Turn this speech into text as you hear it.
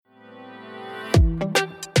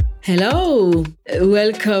Hello,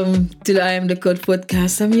 welcome to the I Am the Code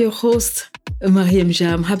podcast. I'm your host,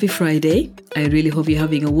 Mariéme. Happy Friday. I really hope you're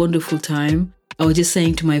having a wonderful time. I was just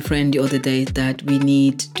saying to my friend the other day that we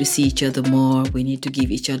need to see each other more. We need to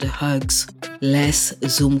give each other hugs, less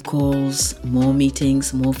Zoom calls, more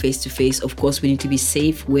meetings, more face-to-face. Of course, we need to be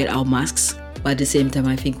safe, wear our masks. But at the same time,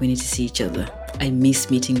 I think we need to see each other. I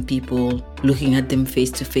miss meeting people, looking at them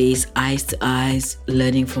face-to-face, eyes to eyes,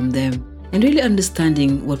 learning from them. And really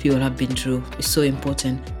understanding what people have been through is so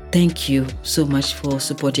important. Thank you so much for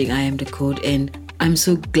supporting I Am the Code. And I'm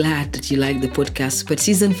so glad that you like the podcast. But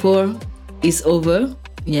season 4 is over.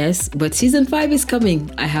 Yes, but season 5 is coming.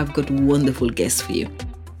 I have got wonderful guests for you.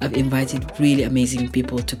 I've invited really amazing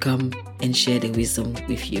people to come and share their wisdom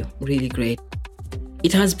with you. Really great.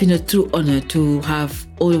 It has been a true honor to have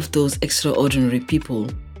all of those extraordinary people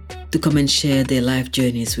to come and share their life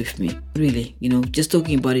journeys with me. Really, just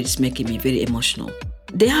talking about it is making me very emotional.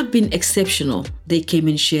 They have been exceptional. They came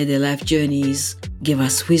and shared their life journeys, gave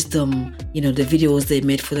us wisdom. The videos they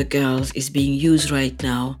made for the girls is being used right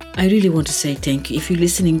now. I really want to say thank you. If you're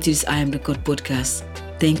listening to this I Am the Code podcast,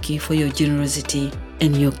 thank you for your generosity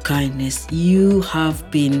and your kindness. You have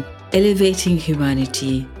been elevating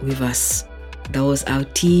humanity with us. That was our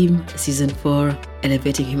team, season 4,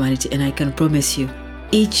 Elevating Humanity. And I can promise you,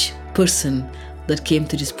 each person that came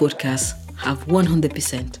to this podcast have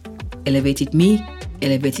 100% elevated me,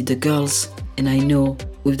 elevated the girls, and I know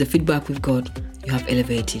with the feedback we've got, you have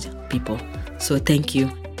elevated people. So thank you.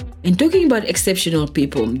 And talking about exceptional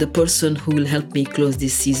people, the person who will help me close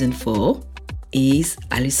this season 4 is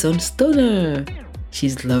Alyson Stoner.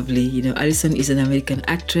 She's lovely. Alyson is an American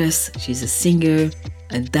actress. She's a singer,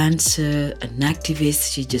 a dancer, an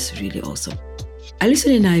activist. She's just really awesome.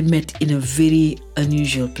 Alyson and I met in a very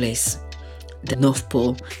unusual place, the North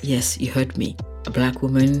Pole. Yes, you heard me. A black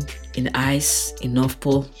woman in ice in North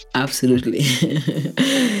Pole. Absolutely.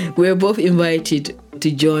 We were both invited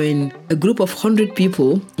to join a group of 100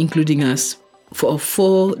 people, including us, for a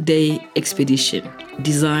 4-day expedition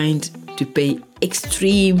designed to pay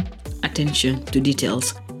extreme attention to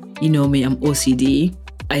details. You know me, I'm OCD.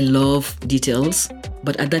 I love details.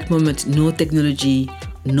 But at that moment, no technology,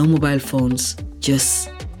 no mobile phones, just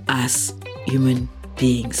us human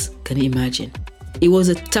beings. Can you imagine? It was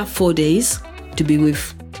a tough 4 days to be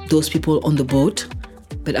with those people on the boat,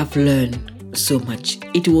 but I've learned so much.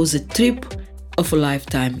 It was a trip of a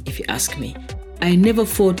lifetime, if you ask me. I never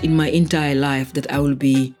thought in my entire life that I will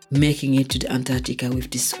be making it to the Antarctica with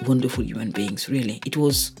these wonderful human beings, really. It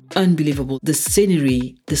was unbelievable. The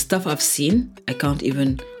scenery, the stuff I've seen, I can't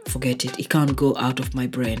even forget it. It can't go out of my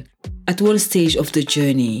brain. At one stage of the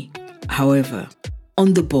journey, however,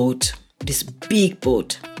 on the boat, this big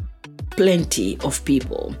boat, plenty of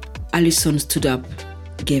people, Alyson stood up,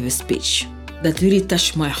 gave a speech that really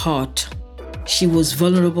touched my heart. She was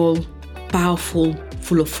vulnerable, powerful,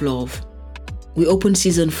 full of love. We opened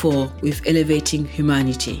season 4 with Elevating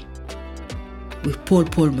Humanity, with Paul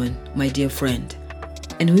Pullman, my dear friend.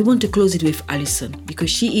 And we want to close it with Alyson because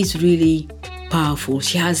she is really powerful.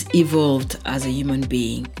 She has evolved as a human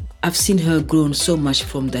being. I've seen her grown so much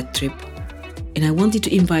from that trip. And I wanted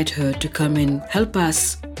to invite her to come and help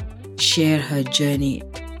us share her journey.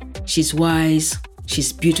 She's wise,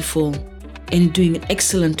 she's beautiful, and doing an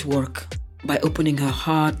excellent work by opening her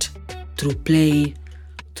heart through play,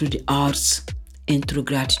 through the arts, and through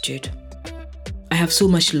gratitude. I have so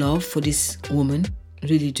much love for this woman,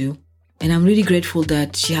 really do. And I'm really grateful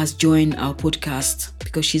that she has joined our podcast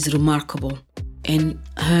because she's remarkable. And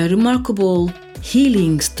her remarkable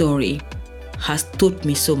healing story has taught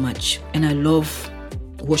me so much. And I love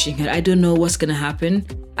watching her. I don't know what's going to happen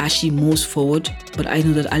as she moves forward, but I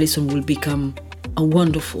know that Alyson will become a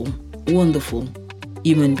wonderful, wonderful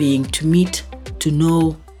human being to meet, to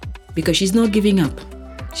know, because she's not giving up.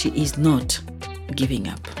 She is not giving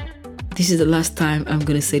up. This is the last time I'm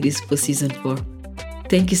going to say this for season 4.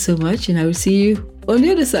 Thank you so much, and I will see you on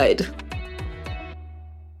the other side.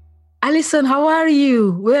 Alyson, how are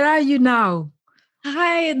you? Where are you now?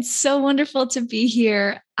 Hi, it's so wonderful to be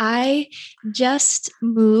here. I just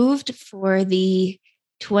moved for the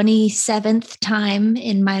 27th time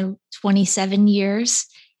in my 27 years,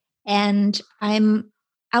 and I'm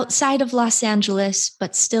outside of Los Angeles,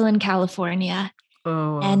 but still in California.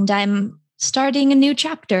 Oh, wow. And I'm starting a new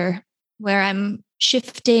chapter where I'm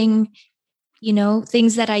shifting,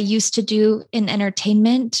 things that I used to do in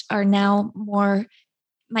entertainment are now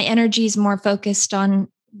my energy is more focused on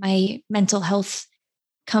my mental health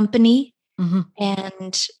company. Mm-hmm.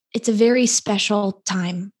 And it's a very special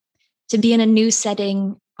time to be in a new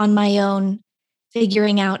setting on my own,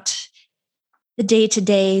 figuring out the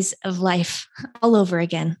day-to-days of life all over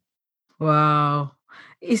again. Wow.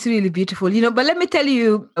 It's really beautiful. But let me tell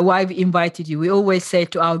you why we invited you. We always say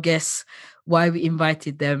to our guests why we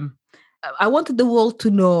invited them. I wanted the world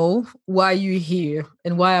to know why you're here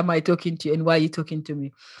and why am I talking to you and why you're talking to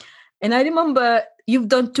me. And I remember you've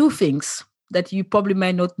done two things that you probably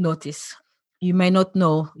might not notice. You may not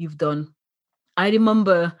know you've done. I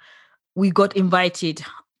remember we got invited,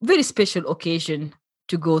 very special occasion,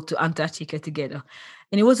 to go to Antarctica together.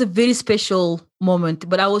 And it was a very special moment,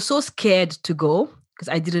 but I was so scared to go because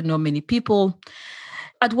I didn't know many people.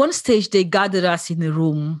 At one stage, they gathered us in a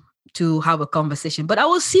room to have a conversation, but I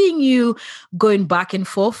was seeing you going back and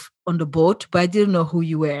forth on the boat, but I didn't know who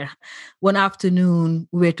you were. One afternoon,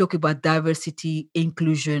 we were talking about diversity,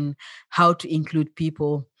 inclusion, how to include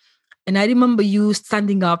people. And I remember you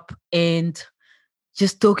standing up and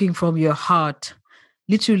just talking from your heart.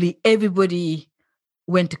 Literally, everybody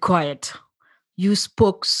went quiet. You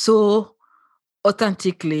spoke so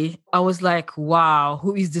authentically. I was like, wow,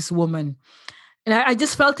 who is this woman? And I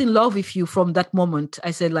just felt in love with you from that moment. I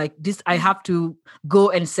said, like, this, I have to go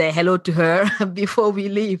and say hello to her before we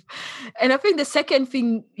leave. And I think the second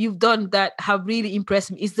thing you've done that have really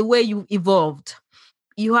impressed me is the way you evolved.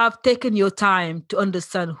 You have taken your time to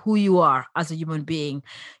understand who you are as a human being.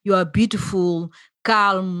 You are beautiful,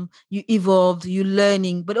 calm, you evolved, you're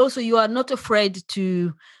learning, but also you are not afraid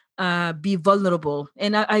to be vulnerable.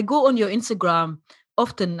 And I go on your Instagram,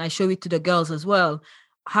 often I show it to the girls as well,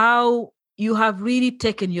 how you have really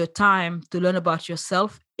taken your time to learn about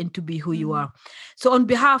yourself and to be who you are. So on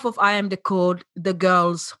behalf of I Am the Code, the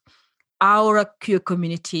girls, our queer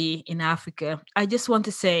community in Africa, I just want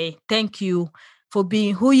to say thank you for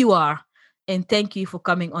being who you are. And thank you for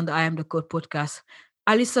coming on the I Am the Code podcast.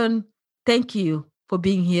 Alyson, thank you for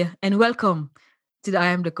being here and welcome to the I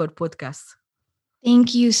Am the Code podcast.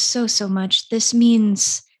 Thank you so, so much. This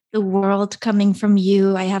means the world coming from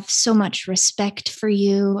you. I have so much respect for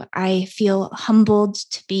you. I feel humbled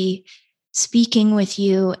to be speaking with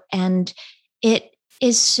you. And it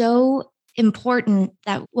is so important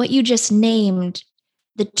that what you just named,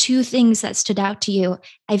 the two things that stood out to you,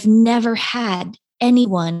 I've never had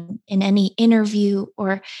anyone in any interview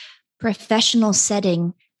or professional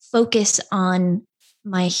setting focus on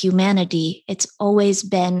my humanity. It's always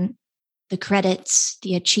been the credits,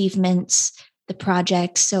 the achievements, the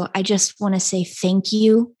projects. So I just want to say thank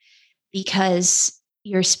you because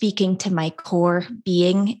you're speaking to my core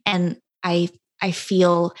being, and I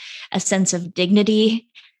feel a sense of dignity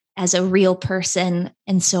as a real person.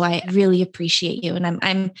 And so I really appreciate you. And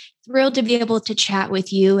I'm thrilled to be able to chat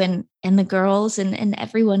with you and the girls and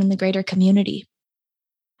everyone in the greater community.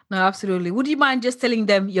 No, absolutely. Would you mind just telling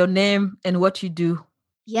them your name and what you do?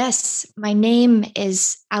 Yes, my name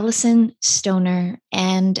is Alyson Stoner,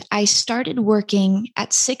 and I started working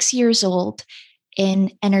at 6 years old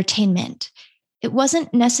in entertainment. It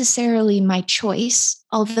wasn't necessarily my choice,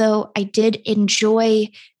 although I did enjoy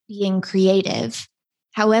being creative.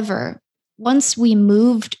 However, once we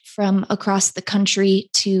moved from across the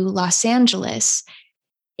country to Los Angeles,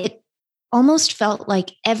 it almost felt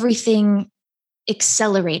like everything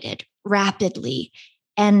accelerated rapidly.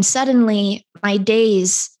 And suddenly, my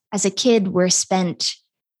days as a kid were spent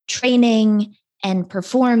training and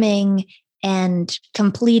performing and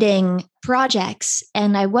completing projects.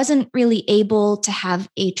 And I wasn't really able to have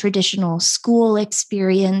a traditional school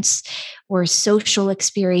experience or social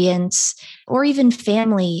experience or even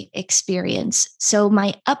family experience. So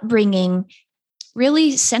my upbringing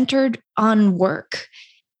really centered on work.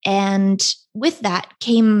 And with that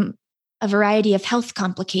came a variety of health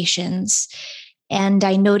complications. And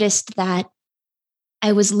I noticed that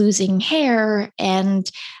I was losing hair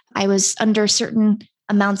and I was under certain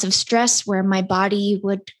amounts of stress where my body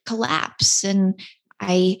would collapse. And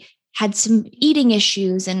I had some eating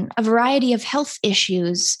issues and a variety of health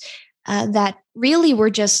issues that really were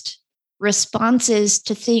just responses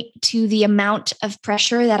to the amount of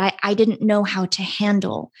pressure that I didn't know how to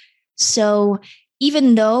handle. So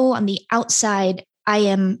even though on the outside, I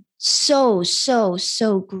am so, so,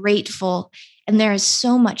 so grateful, and there is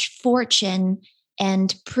so much fortune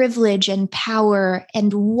and privilege and power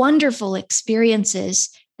and wonderful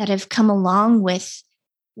experiences that have come along with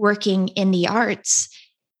working in the arts,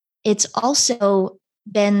 it's also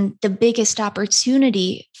been the biggest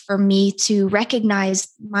opportunity for me to recognize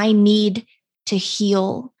my need to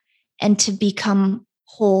heal and to become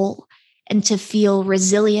whole and to feel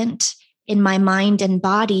resilient in my mind and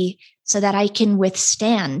body so that I can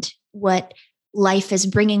withstand what life is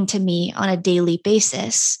bringing to me on a daily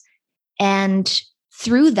basis. And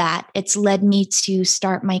through that, it's led me to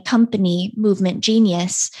start my company, Movement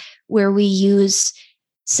Genius, where we use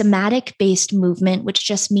somatic-based movement, which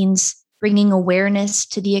just means bringing awareness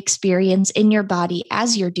to the experience in your body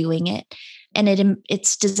as you're doing it. And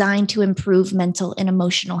it's designed to improve mental and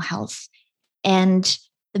emotional health. And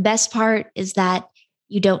the best part is that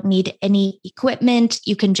you don't need any equipment.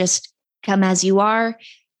 You can just come as you are,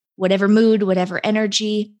 whatever mood, whatever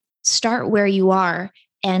energy, start where you are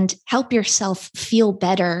and help yourself feel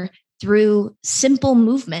better through simple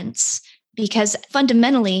movements. Because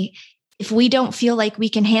fundamentally, if we don't feel like we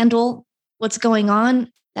can handle what's going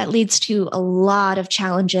on, that leads to a lot of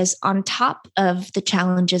challenges on top of the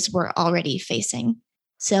challenges we're already facing.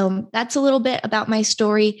 So that's a little bit about my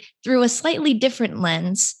story through a slightly different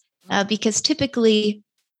lens, because typically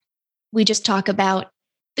we just talk about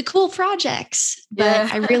the cool projects,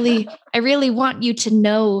 but I really want you to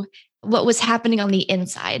know what was happening on the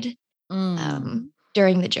inside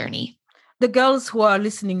during the journey. The girls who are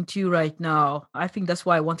listening to you right now, I think that's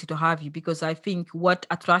why I wanted to have you, because I think what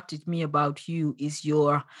attracted me about you is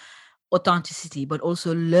your authenticity, but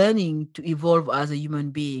also learning to evolve as a human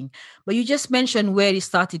being. But you just mentioned where it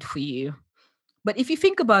started for you. But if you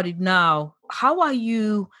think about it now, how are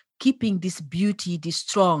you keeping this beauty, this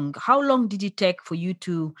strong? How long did it take for you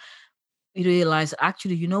to realize,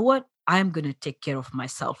 actually, you know what? I'm going to take care of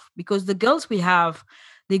myself? Because the girls we have,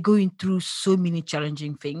 they're going through so many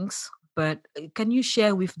challenging things. But can you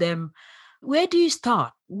share with them, where do you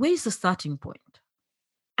start? Where is the starting point?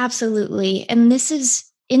 Absolutely. And this is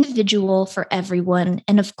individual for everyone.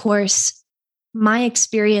 And of course, my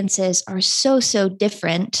experiences are so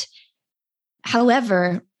different.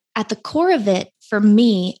 However, at the core of it, for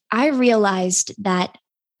me, I realized that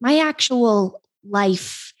my actual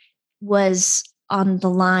life was on the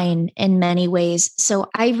line in many ways. So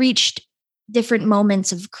I reached different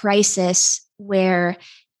moments of crisis where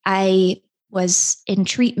I was in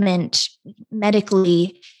treatment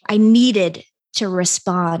medically. I needed to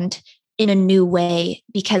respond in a new way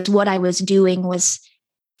because what I was doing was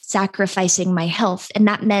sacrificing my health. And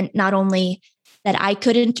that meant not only that I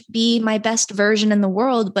couldn't be my best version in the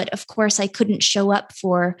world, but of course I couldn't show up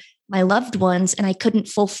for my loved ones and I couldn't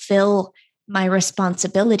fulfill my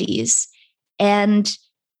responsibilities. And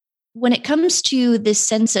when it comes to this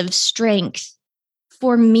sense of strength,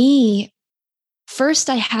 for me, first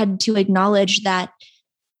I had to acknowledge that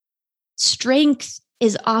strength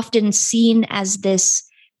is often seen as this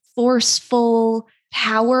forceful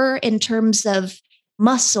power in terms of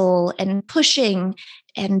muscle and pushing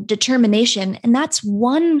and determination. And that's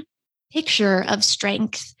one picture of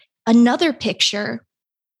strength. Another picture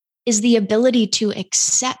is the ability to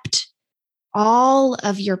accept all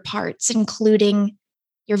of your parts, including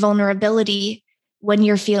your vulnerability when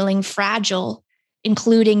you're feeling fragile,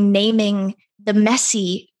 including naming the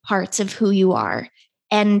messy parts of who you are.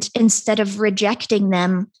 And instead of rejecting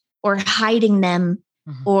them or hiding them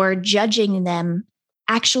or judging them,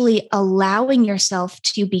 actually allowing yourself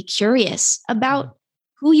to be curious about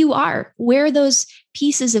who you are, where those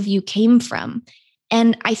pieces of you came from.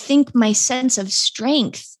 And I think my sense of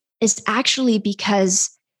strength is actually because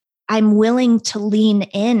I'm willing to lean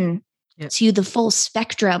in to the full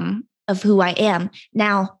spectrum of who I am.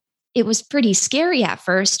 Now, it was pretty scary at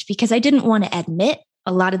first because I didn't want to admit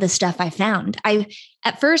a lot of the stuff I found. I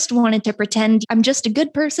at first wanted to pretend I'm just a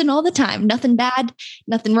good person all the time, nothing bad,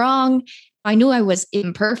 nothing wrong. I knew I was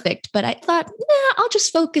imperfect, but I thought, I'll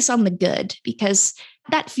just focus on the good because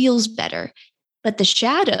that feels better. But the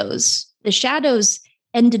shadows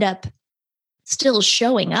ended up still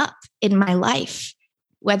showing up in my life,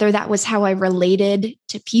 whether that was how I related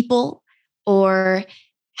to people or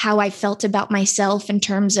how I felt about myself in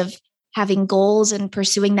terms of having goals and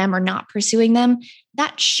pursuing them or not pursuing them.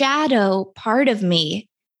 That shadow part of me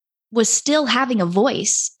was still having a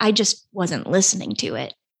voice. I just wasn't listening to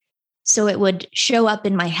it. So it would show up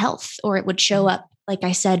in my health, or it would show up, like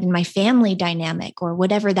I said, in my family dynamic or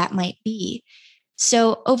whatever that might be.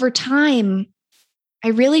 So over time, I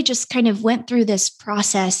really just kind of went through this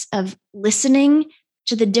process of listening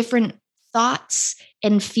to the different thoughts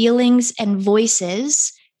and feelings and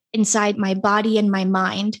voices inside my body and my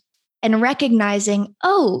mind, and recognizing,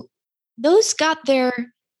 those got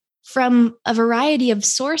there from a variety of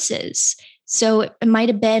sources. So it might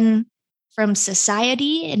have been from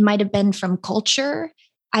society, it might have been from culture.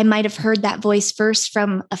 I might have heard that voice first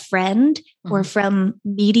from a friend or from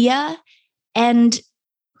media. And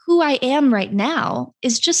who I am right now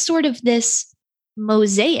is just sort of this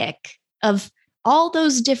mosaic of all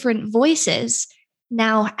those different voices.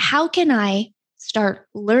 Now, how can I start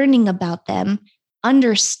learning about them,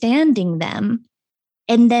 understanding them,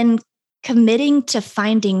 and then committing to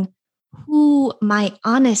finding who my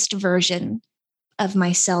honest version of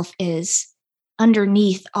myself is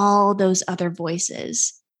underneath all those other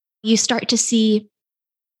voices? you start to see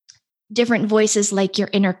different voices like your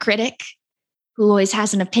inner critic, who always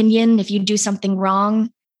has an opinion if you do something wrong.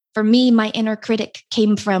 For me, my inner critic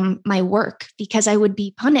came from my work because I would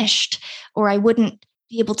be punished or I wouldn't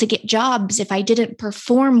be able to get jobs if I didn't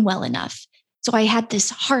perform well enough. So I had this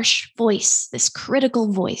harsh voice, this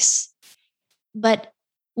critical voice. But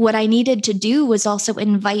what I needed to do was also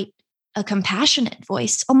invite a compassionate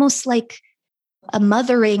voice, almost like a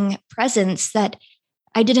mothering presence that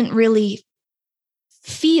I didn't really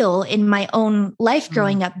feel in my own life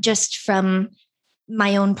growing up, just from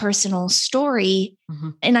my own personal story.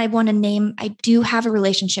 And I do have a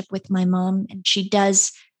relationship with my mom, and she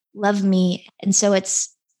does love me. And so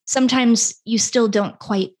it's sometimes you still don't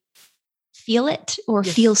quite feel it or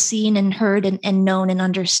feel seen and heard and known and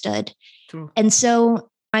understood. True. And so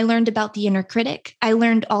I learned about the inner critic. I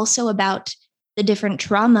learned also about the different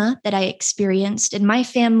trauma that I experienced in my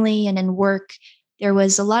family and in work. There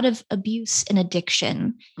was a lot of abuse and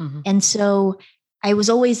addiction. And so I was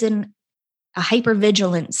always in a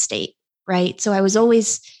hypervigilant state, right? So I was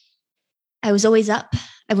always up.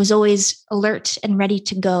 I was always alert and ready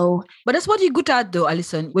to go. But that's what you're good at though,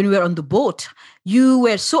 Alyson. When we were on the boat, you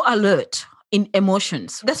were so alert in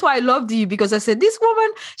emotions. That's why I loved you, because I said, this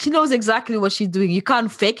woman, she knows exactly what she's doing. You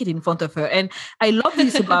can't fake it in front of her. And I love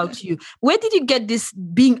this about you. Where did you get this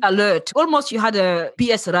being alert? Almost you had a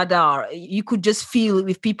PS radar. You could just feel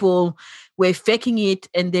if people were faking it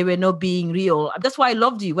and they were not being real. That's why I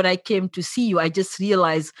loved you. When I came to see you, I just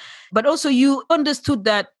realized, but also you understood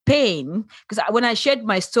that pain, because when I shared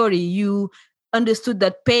my story, you understood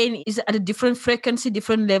that pain is at a different frequency,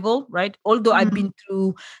 different level, right? Although I've been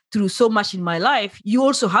through so much in my life, you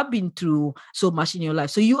also have been through so much in your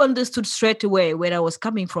life. So you understood straight away where I was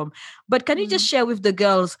coming from. But can you just share with the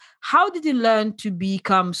girls, how did you learn to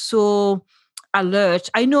become so alert?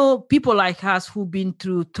 I know people like us who've been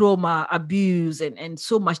through trauma, abuse, and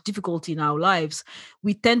so much difficulty in our lives.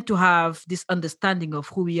 We tend to have this understanding of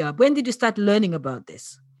who we are. When did you start learning about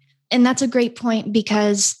this? And that's a great point,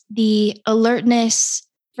 because the alertness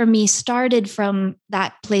for me started from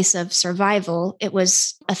that place of survival. It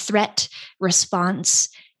was a threat response.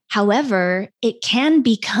 However, it can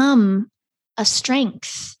become a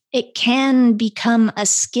strength. It can become a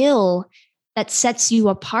skill that sets you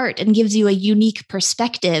apart and gives you a unique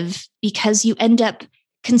perspective, because you end up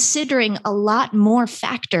considering a lot more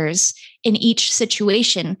factors in each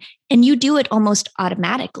situation, and you do it almost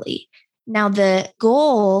automatically. Now, the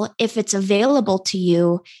goal, if it's available to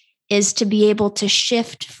you, is to be able to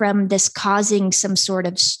shift from this causing some sort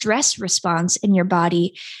of stress response in your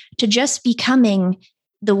body to just becoming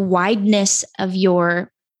the wideness of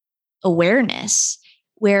your awareness,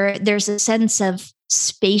 where there's a sense of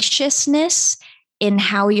spaciousness in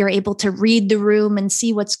how you're able to read the room and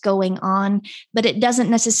see what's going on, but it doesn't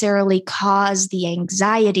necessarily cause the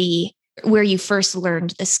anxiety where you first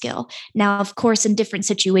learned the skill. Now, of course, in different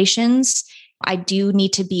situations, I do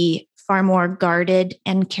need to be far more guarded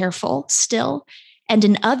and careful still. And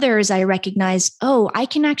in others, I recognize, I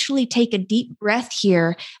can actually take a deep breath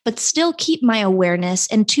here, but still keep my awareness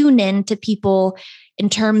and tune in to people in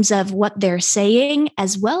terms of what they're saying,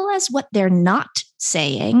 as well as what they're not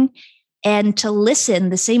saying, and to listen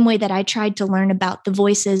the same way that I tried to learn about the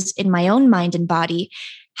voices in my own mind and body.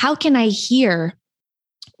 How can I hear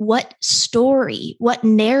what story, what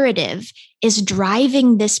narrative is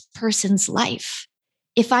driving this person's life?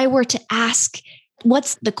 If I were to ask,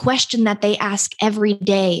 what's the question that they ask every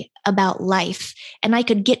day about life, and I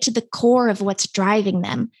could get to the core of what's driving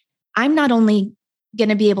them, I'm not only going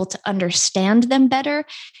to be able to understand them better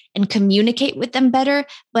and communicate with them better,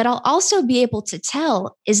 but I'll also be able to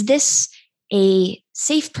tell, is this a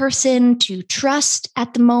safe person to trust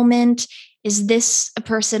at the moment? Is this a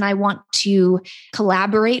person I want to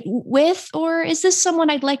collaborate with? Or is this someone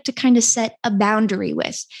I'd like to kind of set a boundary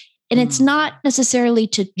with? And it's not necessarily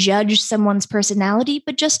to judge someone's personality,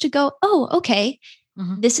 but just to go, okay,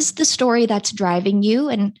 this is the story that's driving you.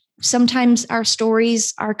 And sometimes our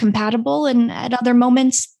stories are compatible, and at other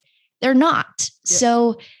moments, they're not. Yeah.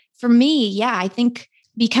 So for me, I think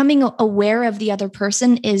becoming aware of the other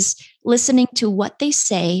person is listening to what they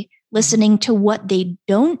say, listening to what they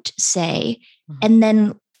don't say, and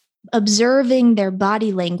then observing their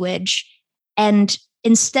body language. And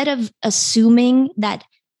instead of assuming that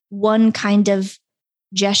one kind of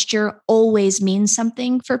gesture always means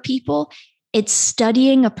something for people, it's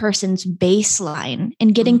studying a person's baseline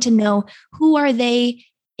and getting to know who are they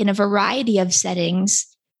in a variety of settings.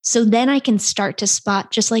 So then I can start to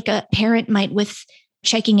spot, just like a parent might with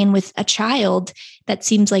checking in with a child that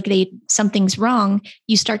seems like something's wrong.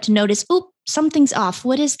 You start to notice, something's off.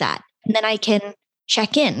 What is that? And then I can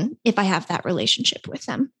check in if I have that relationship with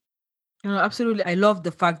them. Absolutely. I love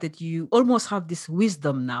the fact that you almost have this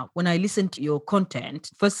wisdom now. When I listen to your content,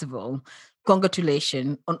 first of all,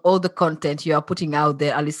 congratulations on all the content you are putting out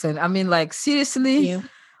there, Alyson. I mean, like, seriously,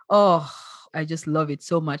 oh, I just love it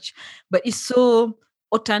so much. But it's so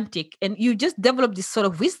authentic, and you just develop this sort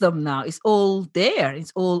of wisdom now. It's all there.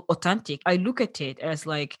 It's all authentic. I look at it as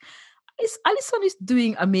like, Alyson is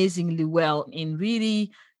doing amazingly well in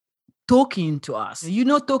really talking to us. You're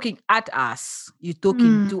not talking at us, you're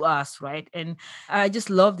talking to us, right? And I just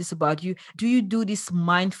love this about you. Do you do this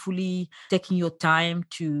mindfully, taking your time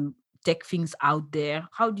to take things out there?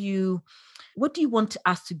 What do you want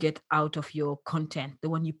us to get out of your content, the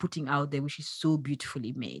one you're putting out there, which is so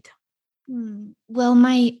beautifully made? Well,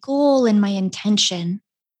 my goal and my intention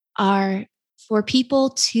are for people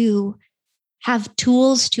to have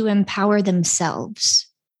tools to empower themselves.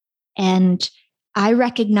 And I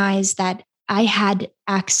recognize that I had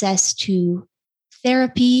access to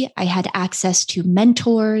therapy, I had access to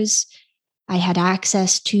mentors, I had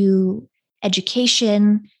access to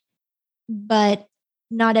education, but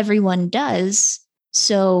not everyone does.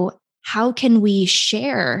 So, how can we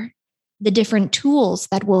share the different tools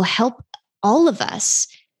that will help all of us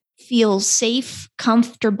feel safe,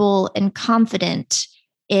 comfortable, and confident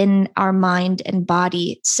in our mind and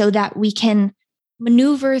body so that we can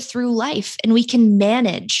maneuver through life and we can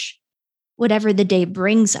manage whatever the day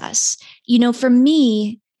brings us? For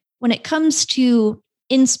me, when it comes to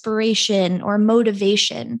inspiration or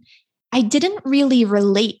motivation, I didn't really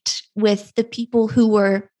relate with the people who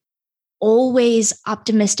were always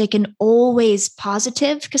optimistic and always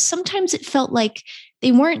positive, because sometimes it felt like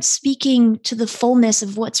they weren't speaking to the fullness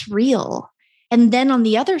of what's real. And then on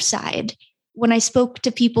the other side, when I spoke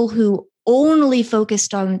to people who only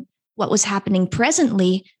focused on what was happening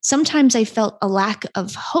presently, sometimes I felt a lack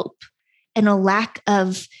of hope and a lack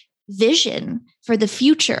of vision for the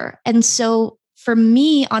future. And so for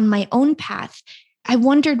me on my own path, I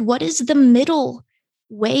wondered, what is the middle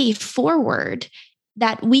way forward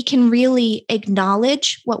that we can really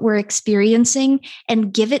acknowledge what we're experiencing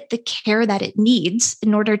and give it the care that it needs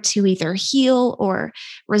in order to either heal or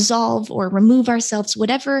resolve or remove ourselves,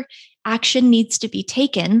 whatever action needs to be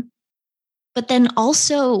taken, but then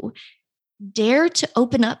also dare to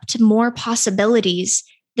open up to more possibilities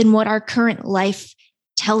than what our current life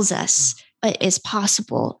tells us is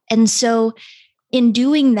possible. And so in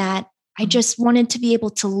doing that, I just wanted to be able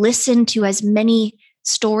to listen to as many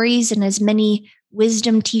stories and as many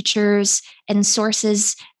wisdom teachers and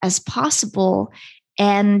sources as possible.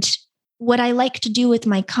 And what I like to do with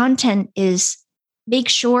my content is make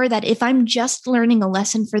sure that if I'm just learning a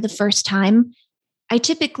lesson for the first time, I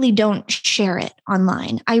typically don't share it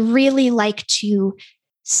online. I really like to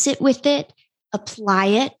sit with it, apply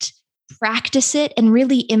it, practice it, and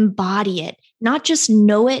really embody it, not just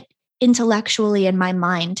know it intellectually in my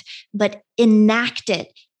mind, but enact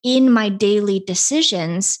it in my daily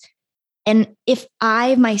decisions. And if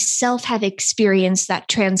I myself have experienced that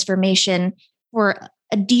transformation for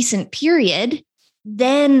a decent period,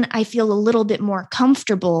 then I feel a little bit more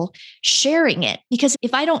comfortable sharing it. Because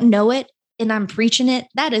if I don't know it and I'm preaching it,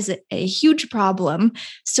 that is a huge problem.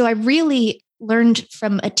 So I really learned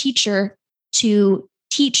from a teacher to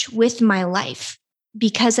teach with my life.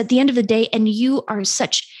 Because at the end of the day, and you are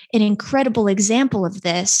such an incredible example of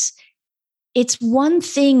this, it's one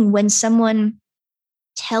thing when someone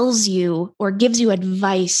tells you or gives you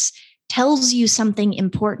advice, tells you something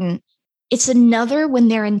important. It's another when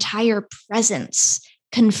their entire presence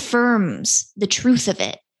confirms the truth of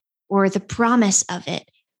it, or the promise of it,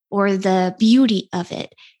 or the beauty of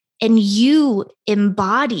it. And you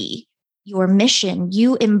embody your mission,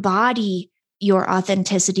 you embody your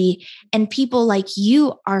authenticity, and people like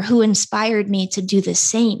you are who inspired me to do the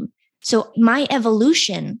same. So my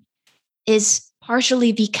evolution is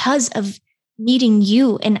partially because of meeting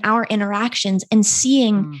you and our interactions and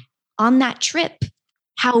seeing on that trip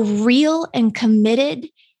how real and committed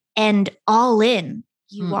and all in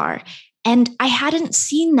you are. And I hadn't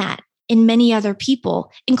seen that in many other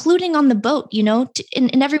people, including on the boat,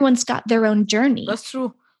 and everyone's got their own journey. That's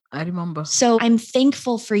true. I remember. So I'm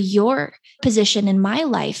thankful for your position in my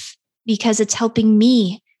life because it's helping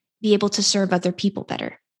me be able to serve other people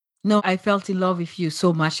better. No, I felt in love with you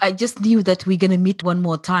so much. I just knew that we're going to meet one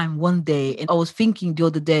more time one day. And I was thinking the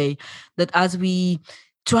other day that as we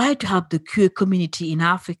try to have the queer community in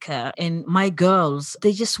Africa, and my girls,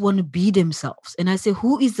 they just want to be themselves. And I say,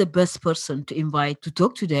 who is the best person to invite to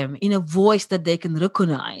talk to them in a voice that they can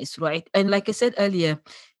recognize, right? And like I said earlier,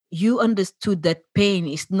 you understood that pain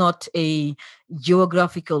is not a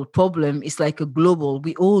geographical problem. It's like a global.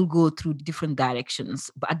 We all go through different directions,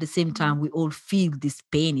 but at the same time, we all feel this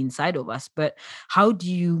pain inside of us. But how do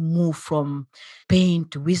you move from pain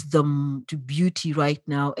to wisdom to beauty right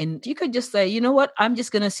now? And you could just say, you know what, I'm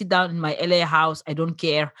just going to sit down in my LA house. I don't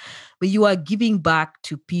care. But you are giving back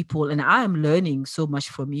to people, and I am learning so much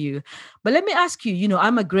from you. But let me ask you,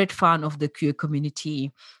 I'm a great fan of the queer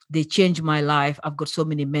community. They changed my life. I've got so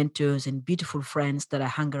many mentors and beautiful friends that I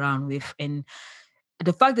hang around with. And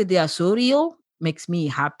the fact that they are so real makes me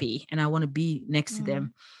happy, and I want to be next to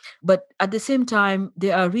them. But at the same time,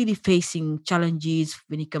 they are really facing challenges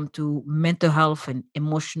when it comes to mental health and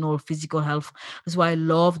emotional, physical health. That's why I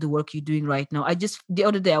love the work you're doing right now. The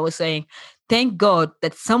other day I was saying, thank God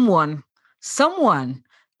that someone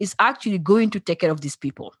is actually going to take care of these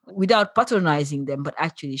people without patronizing them, but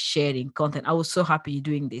actually sharing content. I was so happy you're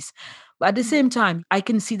doing this. But at the same time, I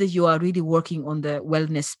can see that you are really working on the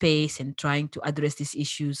wellness space and trying to address these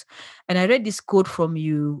issues. And I read this quote from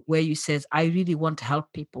you where you says, I really want to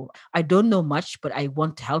help people. I don't know much, but I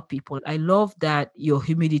want to help people. I love that, your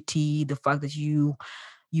humility, the fact that you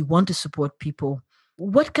want to support people.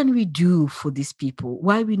 What can we do for these people?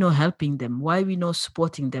 Why are we not helping them? Why are we not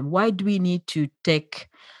supporting them? Why do we need to take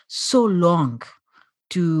so long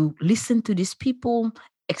to listen to these people,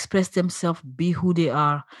 express themselves, be who they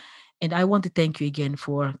are? And I want to thank you again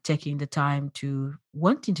for taking the time to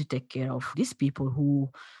wanting to take care of these people who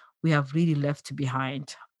we have really left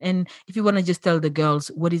behind. And if you want to just tell the girls,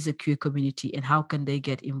 what is a queer community and how can they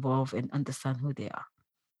get involved and understand who they are?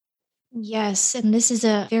 Yes, and this is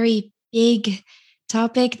a very big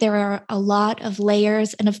topic. There are a lot of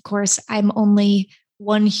layers. And of course, I'm only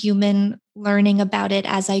one human learning about it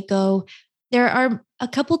as I go. There are a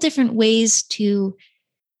couple different ways to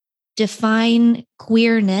define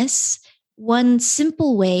queerness. One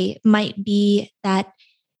simple way might be that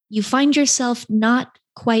you find yourself not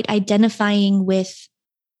quite identifying with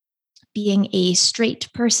being a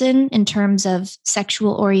straight person in terms of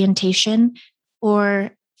sexual orientation,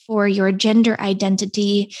 or for your gender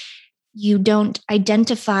identity, you don't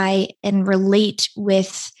identify and relate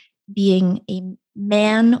with being a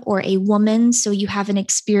man or a woman. So you have an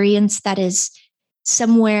experience that is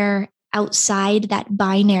somewhere outside that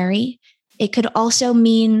binary. It could also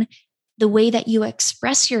mean the way that you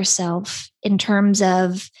express yourself in terms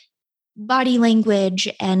of body language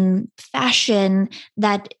and fashion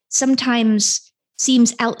that sometimes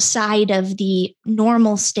seems outside of the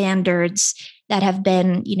normal standards that have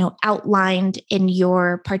been, outlined in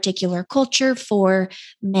your particular culture for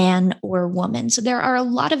man or woman. So there are a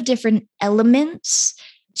lot of different elements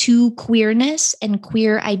to queerness and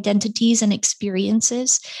queer identities and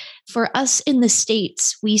experiences. For us in the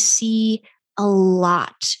States, we see a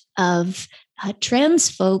lot of trans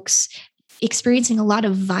folks experiencing a lot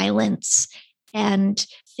of violence and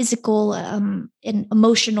physical and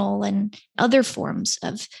emotional and other forms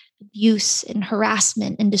of abuse and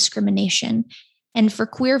harassment and discrimination. And for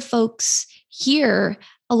queer folks here,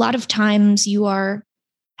 a lot of times you are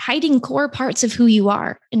hiding core parts of who you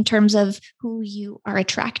are in terms of who you are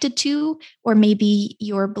attracted to, or maybe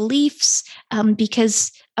your beliefs,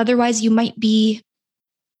 because otherwise you might be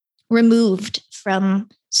removed from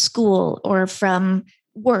school or from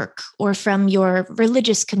work or from your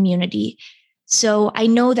religious community. So I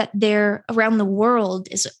know that there around the world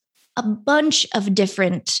is a bunch of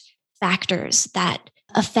different factors that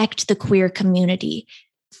affect the queer community.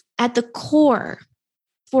 At the core,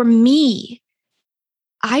 for me,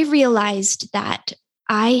 I realized that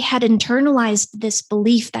I had internalized this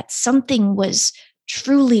belief that something was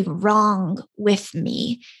truly wrong with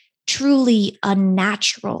me, truly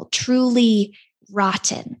unnatural, truly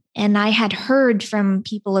rotten. And I had heard from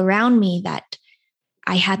people around me that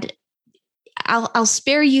I'll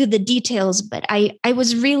spare you the details, but I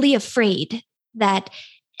was really afraid that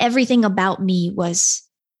everything about me was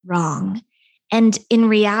wrong. And in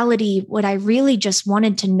reality, what I really just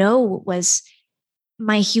wanted to know was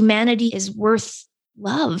my humanity is worth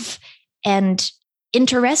love. And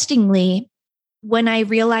interestingly, when I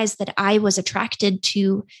realized that I was attracted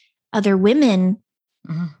to other women,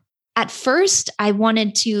 at first I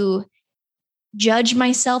wanted to judge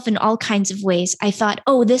myself in all kinds of ways. I thought,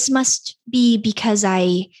 oh, this must be because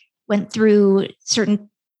I went through certain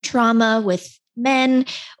trauma with men,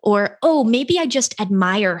 or, oh, maybe I just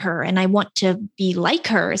admire her and I want to be like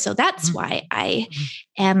her. So that's why I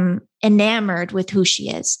am enamored with who she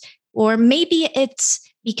is. Or maybe it's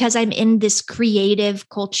because I'm in this creative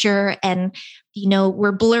culture and,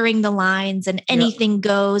 we're blurring the lines and anything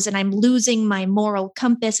goes and I'm losing my moral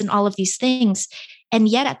compass and all of these things. And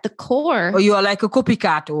yet at the core, or you are like a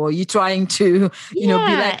copycat, or you're trying to, be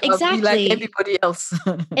like everybody else.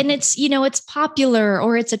 And it's, it's popular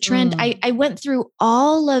or it's a trend. I went through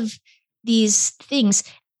all of these things,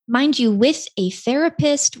 mind you, with a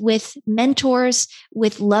therapist, with mentors,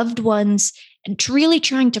 with loved ones, and really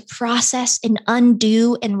trying to process and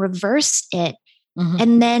undo and reverse it.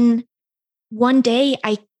 And then one day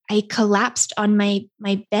I collapsed on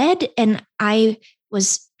my bed, and I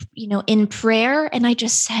was, in prayer, and I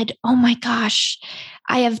just said, oh my gosh,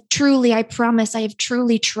 I promise I have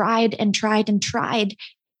truly tried and tried and tried.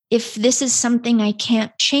 If this is something I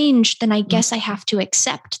can't change, then I guess I have to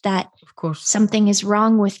accept that of course something is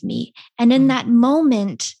wrong with me. And in that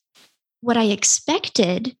moment, what I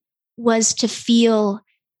expected was to feel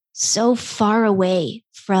so far away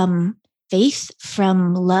from faith,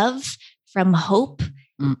 from love, from hope.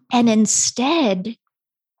 And instead,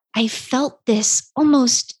 I felt this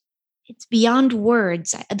almost, it's beyond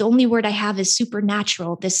words. The only word I have is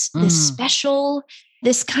supernatural, this special,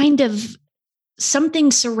 this kind of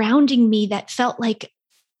something surrounding me that felt like,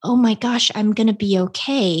 oh my gosh, I'm going to be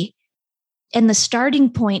okay. And the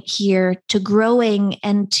starting point here to growing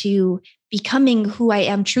and to becoming who I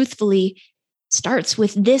am truthfully starts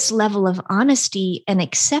with this level of honesty and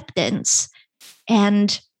acceptance.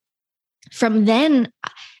 And from then,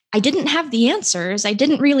 I didn't have the answers. I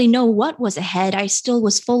didn't really know what was ahead. I still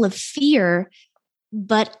was full of fear,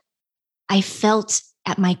 but I felt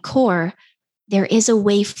at my core, there is a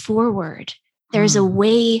way forward. There's a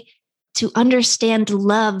way to understand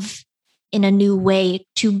love in a new way,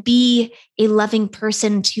 to be a loving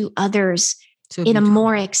person to others in a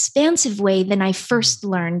more expansive way than I first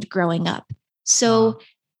learned growing up. So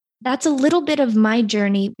that's a little bit of my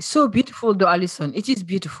journey. It's so beautiful, though, Alyson. It is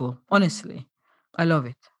beautiful. Honestly, I love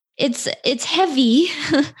it. It's heavy.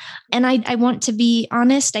 And I want to be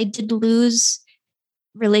honest. I did lose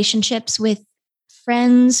relationships with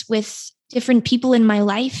friends, with different people in my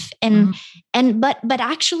life. But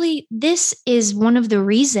actually, this is one of the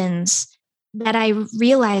reasons that I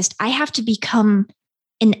realized I have to become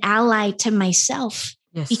an ally to myself.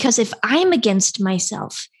 Yes. Because if I'm against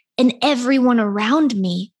myself and everyone around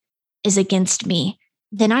me is against me,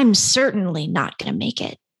 then I'm certainly not going to make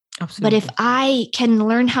it. Absolutely. But if I can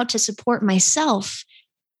learn how to support myself,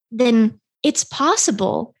 then it's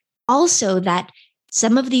possible also that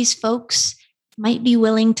some of these folks might be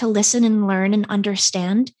willing to listen and learn and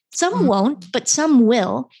understand. Some won't, but some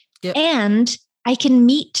will. Yep. And I can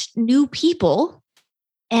meet new people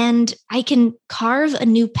and I can carve a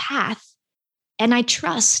new path. And I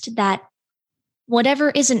trust that whatever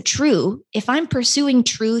isn't true, if I'm pursuing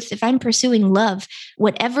truth, if I'm pursuing love,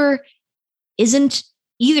 whatever isn't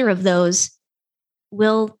either of those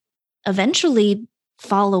will eventually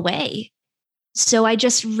fall away. So I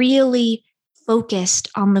just really focused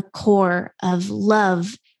on the core of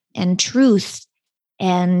love and truth.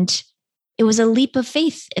 And it was a leap of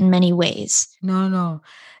faith in many ways. No.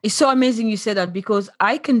 It's so amazing you said that, because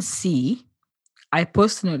I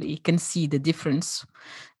personally can see the difference.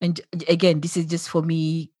 And again, this is just for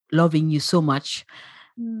me loving you so much.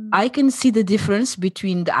 I can see the difference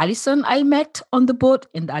between the Alyson I met on the boat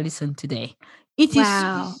and the Alyson today. It is,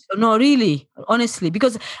 no, really, honestly,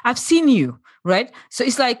 because I've seen you, right? So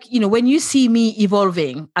it's like, when you see me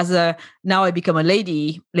evolving now I become a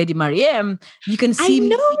Lady Mariéme, you can see I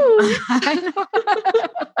know. I know.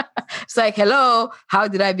 It's like, hello, how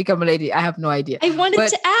did I become a lady? I have no idea. I wanted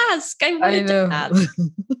to ask.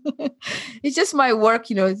 It's just my work,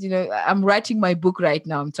 I'm writing my book right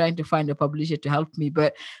now. I'm trying to find a publisher to help me.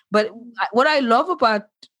 But what I love about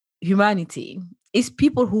humanity is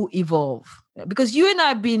people who evolve. Because you and I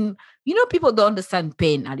have been, people don't understand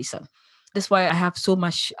pain, Alyson. That's why I have so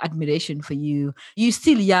much admiration for you. You're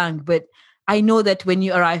still young, but I know that when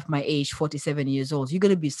you arrive my age, 47 years old, you're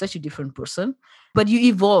going to be such a different person. But you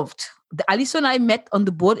evolved. The Alyson I met on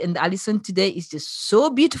the boat and the Alyson today is just so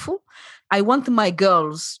beautiful. I want my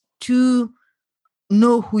girls to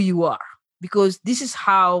know who you are, because this is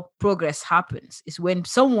how progress happens. It's when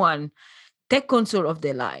someone take control of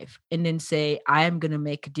their life and then say, I am going to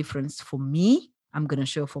make a difference for me. I'm going to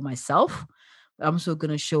show for myself. I'm also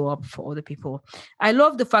going to show up for other people. I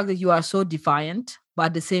love the fact that you are so defiant, but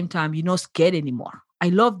at the same time, you're not scared anymore. I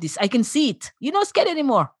love this. I can see it. You're not scared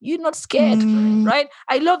anymore. You're not scared, right?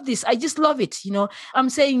 I love this. I just love it. I'm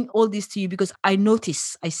saying all this to you because I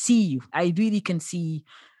notice, I see you. I really can see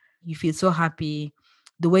you feel so happy.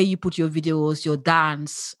 The way you put your videos, your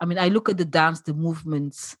dance. I mean, I look at the dance, the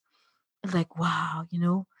movements. I'm like, wow,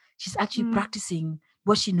 she's actually practicing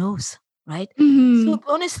what she knows, right? So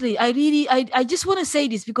honestly, I just want to say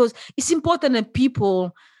this because it's important that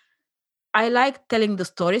people I like telling the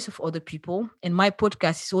stories of other people, and my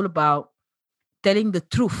podcast is all about telling the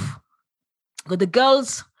truth. But the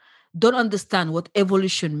girls don't understand what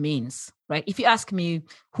evolution means, right? If you ask me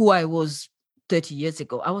who I was 30 years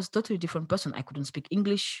ago, I was a totally different person. I couldn't speak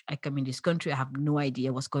English. I come in this country, I have no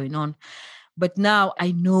idea what's going on. But now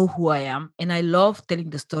I know who I am, and I love telling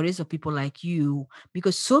the stories of people like you,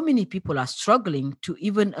 because so many people are struggling to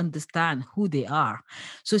even understand who they are.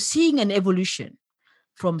 So seeing an evolution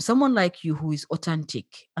from someone like you who is authentic,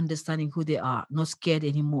 understanding who they are, not scared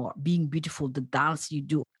anymore, being beautiful, the dance you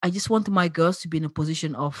do. I just want my girls to be in a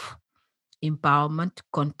position of empowerment,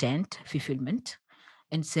 content, fulfillment,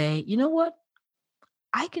 and say, you know what?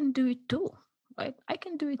 I can do it too, right? I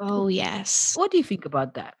can do it Oh, too. yes. What do you think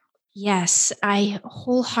about that? Yes, I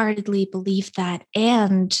wholeheartedly believe that.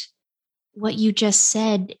 And what you just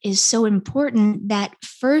said is so important, that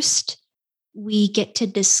first we get to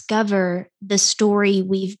discover the story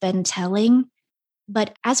we've been telling.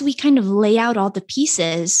 But as we kind of lay out all the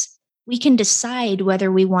pieces, we can decide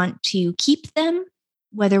whether we want to keep them,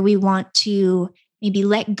 whether we want to maybe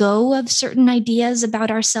let go of certain ideas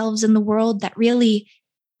about ourselves in the world that really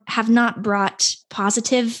have not brought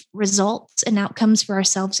positive results and outcomes for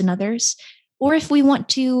ourselves and others, or if we want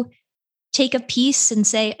to take a piece and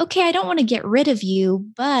say, okay, I don't want to get rid of you,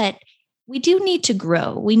 but we do need to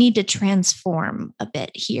grow. We need to transform a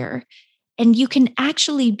bit here. And you can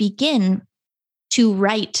actually begin to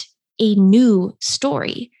write a new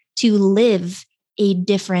story, to live a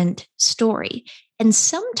different story. And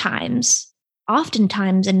sometimes,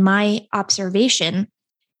 oftentimes in my observation,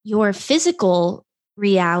 your physical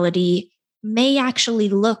reality may actually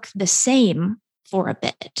look the same for a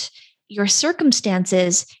bit. Your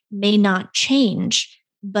circumstances may not change,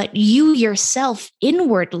 but you yourself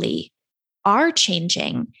inwardly are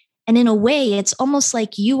changing. And in a way, it's almost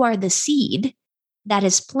like you are the seed that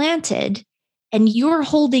is planted, and you're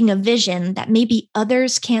holding a vision that maybe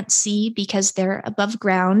others can't see because they're above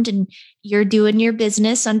ground, and you're doing your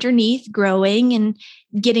business underneath, growing and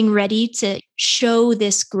getting ready to show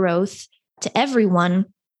this growth to everyone.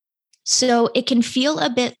 So it can feel a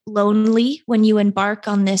bit lonely when you embark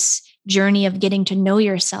on this journey of getting to know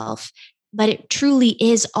yourself, but it truly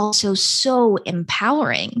is also so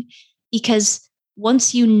empowering, because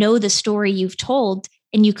once you know the story you've told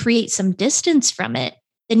and you create some distance from it,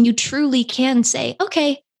 then you truly can say,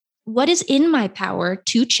 okay, what is in my power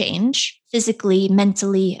to change physically,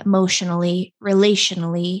 mentally, emotionally,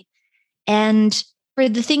 relationally? And for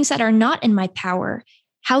the things that are not in my power,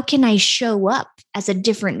 how can I show up as a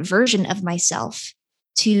different version of myself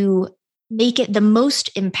to make it the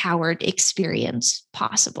most empowered experience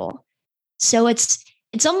possible? So it's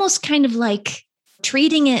almost kind of like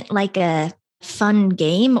treating it like a fun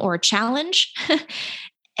game or challenge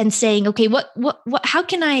and saying, okay, how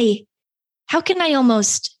can I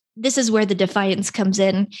almost, this is where the defiance comes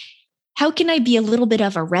in. How can I be a little bit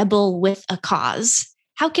of a rebel with a cause?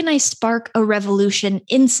 How can I spark a revolution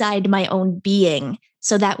inside my own being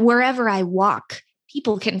so that wherever I walk,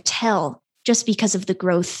 people can tell just because of the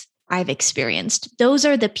growth I've experienced? Those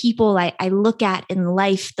are the people I look at in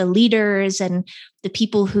life, the leaders and the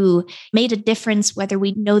people who made a difference, whether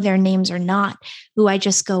we know their names or not, who I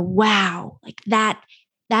just go, wow, like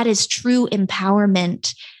that is true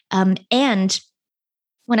empowerment. And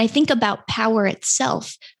when I think about power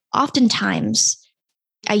itself, oftentimes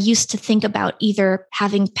I used to think about either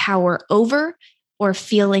having power over or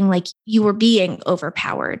feeling like you were being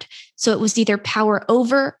overpowered. So it was either power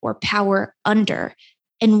over or power under.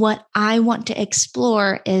 And what I want to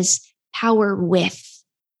explore is power with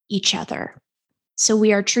each other. So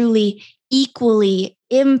we are truly equally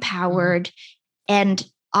empowered and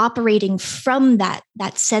operating from that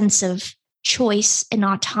sense of choice and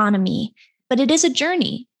autonomy. But it is a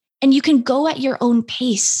journey, and you can go at your own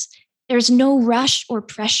pace. There's no rush or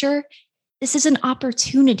pressure. This is an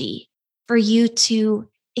opportunity for you to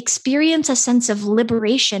experience a sense of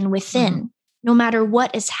liberation within, no matter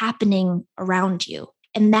what is happening around you.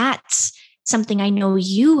 And that's something I know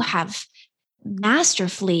you have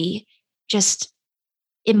masterfully just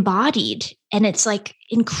embodied. And it's like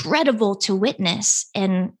incredible to witness.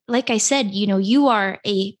 And like I said, you are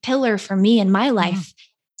a pillar for me in my life.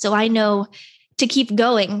 So I know to keep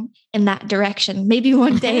going in that direction. Maybe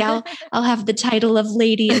one day I'll have the title of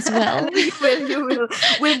lady as well. You will.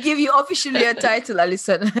 We'll give you officially a title,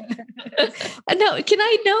 Alyson. No, can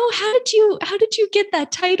I know how did you get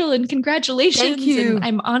that title? And congratulations. Thank you. And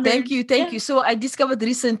I'm honored. Thank you. So I discovered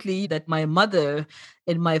recently that my mother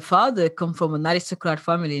And my father come from an aristocrat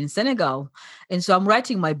family in Senegal. And so I'm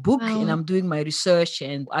writing my book and Wow. I'm doing my research.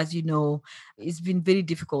 And as you know, it's been very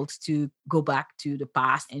difficult to go back to the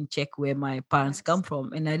past and check where my parents come Yes.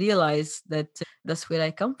 from. And I realized that that's where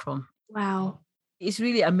I come from. Wow. It's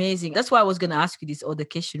really amazing. That's why I was going to ask you this other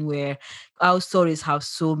question where our stories have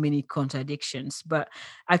so many contradictions, but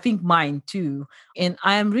I think mine too. And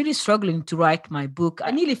I am really struggling to write my book.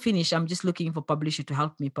 I nearly finished. I'm just looking for a publisher to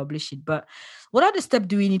help me publish it. But what other steps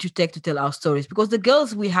do we need to take to tell our stories? Because the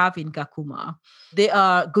girls we have in Kakuma, they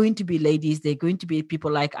are going to be ladies. They're going to be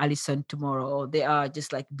people like Alyson tomorrow. They are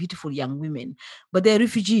just like beautiful young women, but they're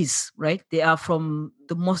refugees, right? They are from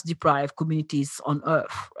the most deprived communities on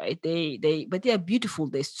earth, right? But they are beautiful.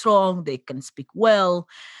 They're strong. They can speak well.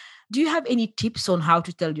 Do you have any tips on how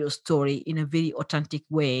to tell your story in a very authentic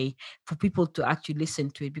way for people to actually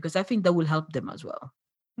listen to it? Because I think that will help them as well.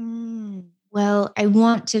 Well, I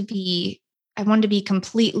want to be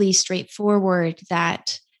completely straightforward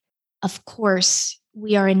that, of course,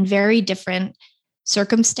 we are in very different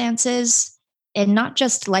circumstances and not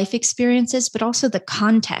just life experiences, but also the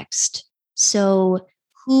context. So,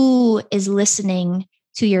 who is listening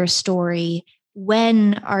to your story?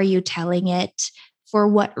 When are you telling it? For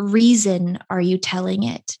what reason are you telling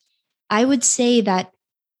it? I would say that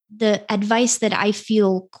the advice that I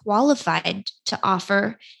feel qualified to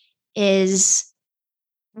offer is,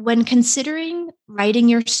 when considering writing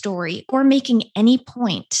your story or making any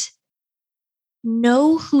point,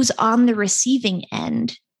 know who's on the receiving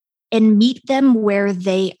end and meet them where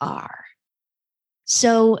they are.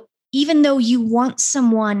 So even though you want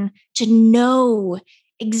someone to know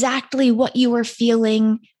exactly what you were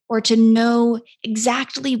feeling or to know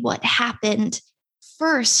exactly what happened,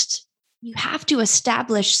 first, you have to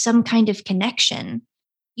establish some kind of connection.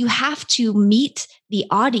 You have to meet the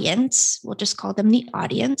audience, we'll just call them the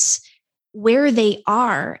audience, where they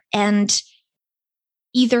are, and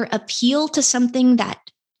either appeal to something that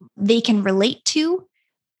they can relate to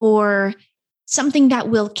or something that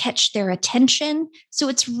will catch their attention. So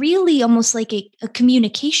it's really almost like a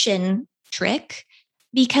communication trick,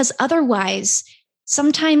 because otherwise,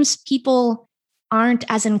 sometimes people aren't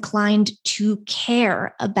as inclined to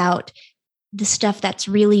care about the stuff that's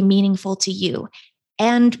really meaningful to you.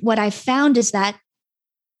 And what I've found is that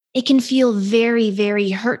it can feel very, very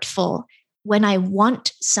hurtful when I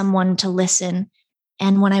want someone to listen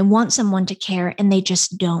and when I want someone to care and they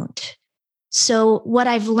just don't. So, what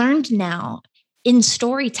I've learned now in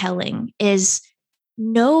storytelling is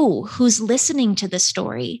know who's listening to the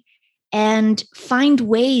story and find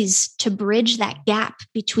ways to bridge that gap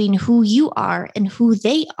between who you are and who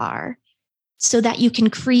they are so that you can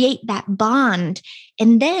create that bond.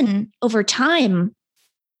 And then over time,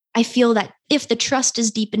 I feel that if the trust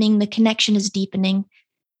is deepening, the connection is deepening,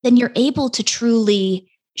 then you're able to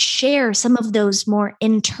truly share some of those more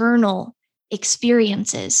internal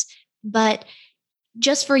experiences. But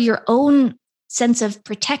just for your own sense of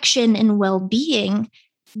protection and well-being,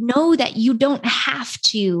 know that you don't have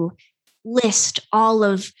to list all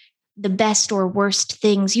of the best or worst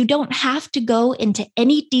things. You don't have to go into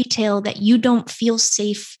any detail that you don't feel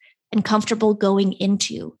safe and comfortable going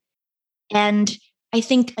into. And I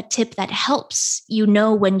think a tip that helps you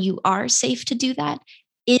know when you are safe to do that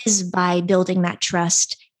is by building that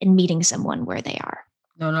trust and meeting someone where they are.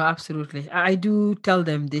 No, absolutely. I do tell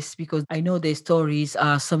them this because I know their stories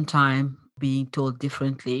are sometimes being told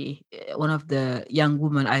differently. One of the young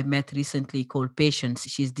women I met recently called Patience,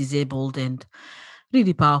 she's disabled and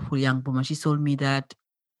really powerful young woman. She told me that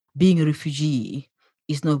being a refugee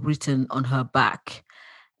is not written on her back.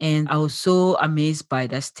 And I was so amazed by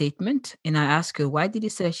that statement. And I asked her, why did you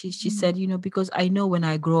say? She said, because I know when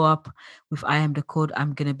I grow up with I Am the Code,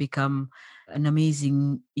 I'm going to become an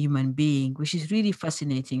amazing human being, which is really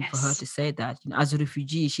fascinating for her to say that. As a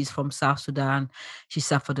refugee, she's from South Sudan. She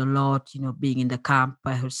suffered a lot, being in the camp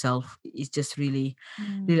by herself. It's just really,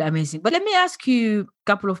 really amazing. But let me ask you a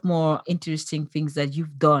couple of more interesting things that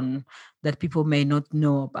you've done that people may not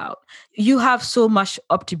know about. You have so much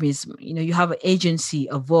optimism. You have an agency,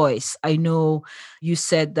 a voice. I know you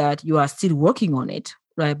said that you are still working on it,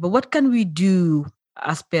 right? But what can we do,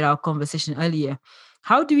 as per our conversation earlier?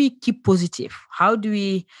 How do we keep positive? How do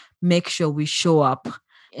we make sure we show up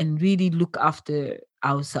and really look after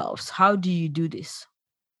ourselves? How do you do this?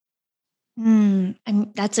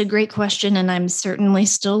 That's a great question, and I'm certainly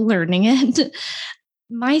still learning it.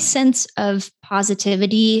 My sense of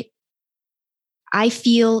positivity, I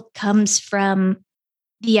feel, comes from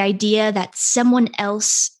the idea that someone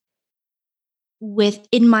else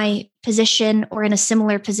in my position or in a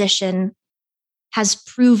similar position has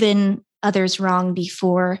proven others wrong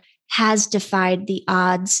before, has defied the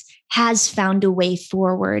odds, has found a way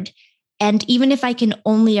forward. And even if I can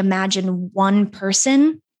only imagine one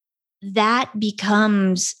person, that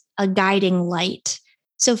becomes a guiding light.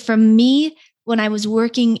 So for me, when I was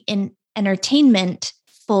working in entertainment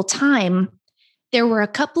full time, there were a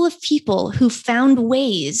couple of people who found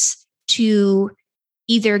ways to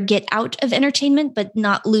either get out of entertainment, but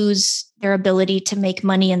not lose their ability to make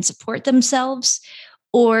money and support themselves,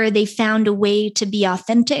 or they found a way to be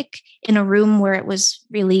authentic in a room where it was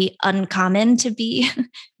really uncommon to be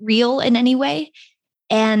real in any way.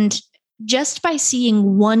 And just by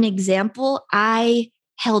seeing one example, I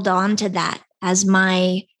held on to that as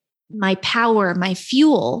my power, my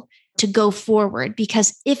fuel to go forward.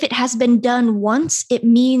 Because if it has been done once, it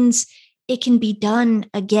means it can be done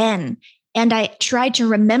again. And I tried to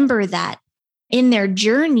remember that in their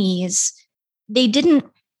journeys, they didn't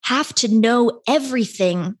have to know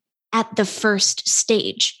everything at the first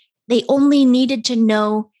stage. They only needed to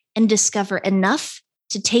know and discover enough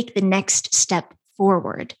to take the next step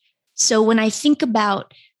forward. So when I think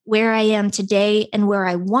about where I am today and where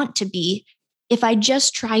I want to be, if I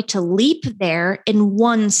just try to leap there in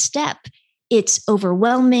one step, it's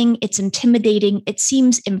overwhelming, it's intimidating, it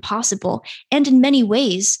seems impossible. And in many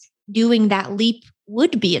ways, doing that leap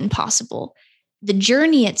would be impossible. The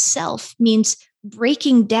journey itself means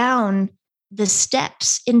breaking down the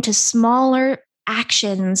steps into smaller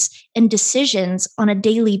actions and decisions on a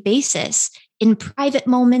daily basis in private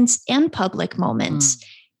moments and public moments.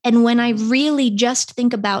 And when I really just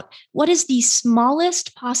think about what is the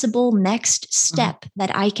smallest possible next step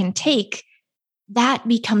that I can take, that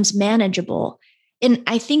becomes manageable. And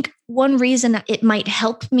I think one reason it might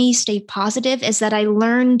help me stay positive is that I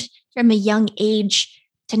learned from a young age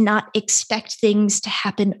to not expect things to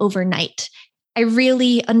happen overnight. I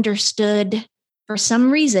really understood, for some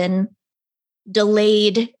reason,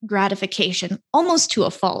 delayed gratification, almost to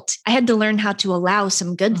a fault. I had to learn how to allow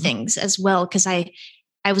some good things as well, because I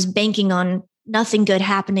was banking on nothing good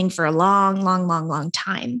happening for a long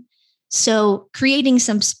time. So creating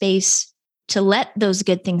some space to let those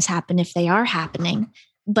good things happen if they are happening,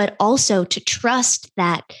 but also to trust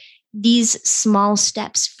that these small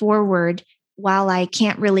steps forward, while I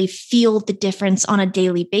can't really feel the difference on a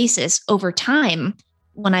daily basis over time,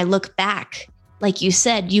 when I look back, like you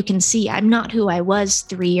said, you can see I'm not who I was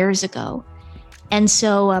 3 years ago. And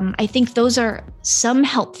so I think those are some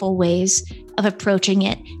helpful ways of approaching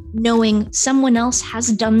it, knowing someone else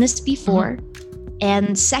has done this before.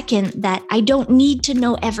 And second, that I don't need to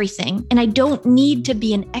know everything and I don't need to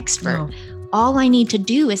be an expert. No. All I need to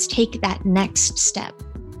do is take that next step.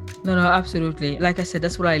 No, absolutely. Like I said,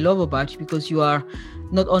 that's what I love about you, because you are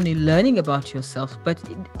not only learning about yourself, but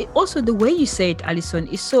also the way you say it, Alyson,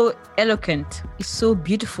 is so eloquent, it's so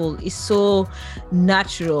beautiful, it's so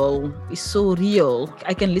natural, it's so real.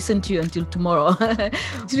 I can listen to you until tomorrow.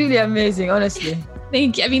 It's really amazing, honestly.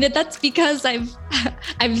 Thank you. I mean, that's because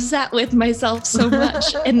I've sat with myself so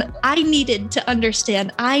much and I needed to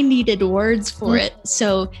understand. I needed words for it.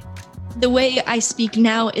 So the way I speak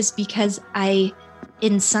now is because I,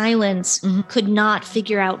 in silence, could not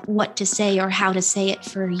figure out what to say or how to say it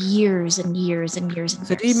for years and years and years and years.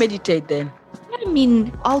 So do you meditate then? I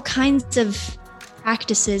mean, all kinds of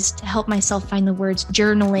practices to help myself find the words,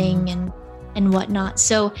 journaling and whatnot.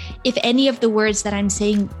 So if any of the words that I'm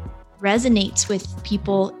saying resonates with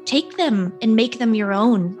people, take them and make them your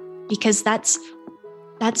own, because that's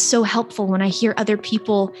so helpful when I hear other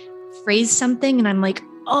people phrase something and I'm like,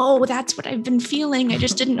 oh, that's what I've been feeling. I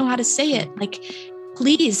just didn't know how to say it. Like,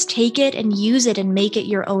 please take it and use it and make it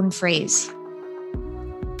your own phrase.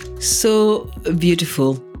 So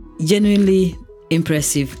beautiful, genuinely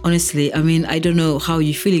impressive. Honestly, I mean, I don't know how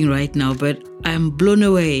you're feeling right now, but I'm blown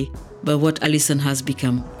away by what Alyson has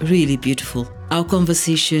become. Really beautiful. Our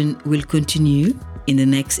conversation will continue in the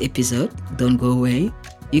next episode. Don't go away.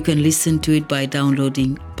 You can listen to it by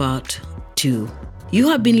downloading part 2. You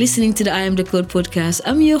have been listening to the I Am The Code podcast.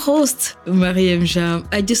 I'm your host, Mariéme.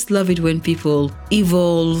 I just love it when people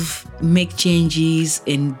evolve, make changes,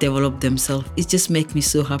 and develop themselves. It just makes me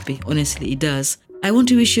so happy. Honestly, it does. I want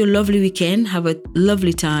to wish you a lovely weekend. Have a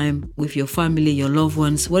lovely time with your family, your loved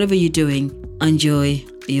ones, whatever you're doing. Enjoy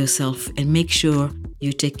yourself and make sure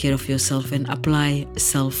you take care of yourself and apply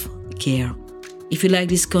self-care. If you like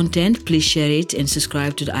this content, please share it and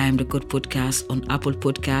subscribe to the I Am The Code podcast on Apple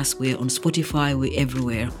Podcasts. We're on Spotify. We're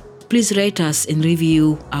everywhere. Please rate us and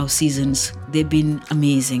review our seasons. They've been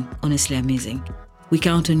amazing, honestly amazing. We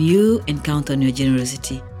count on you and count on your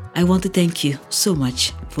generosity. I want to thank you so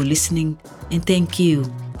much for listening and thank you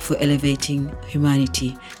for elevating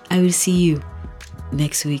humanity. I will see you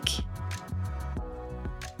next week.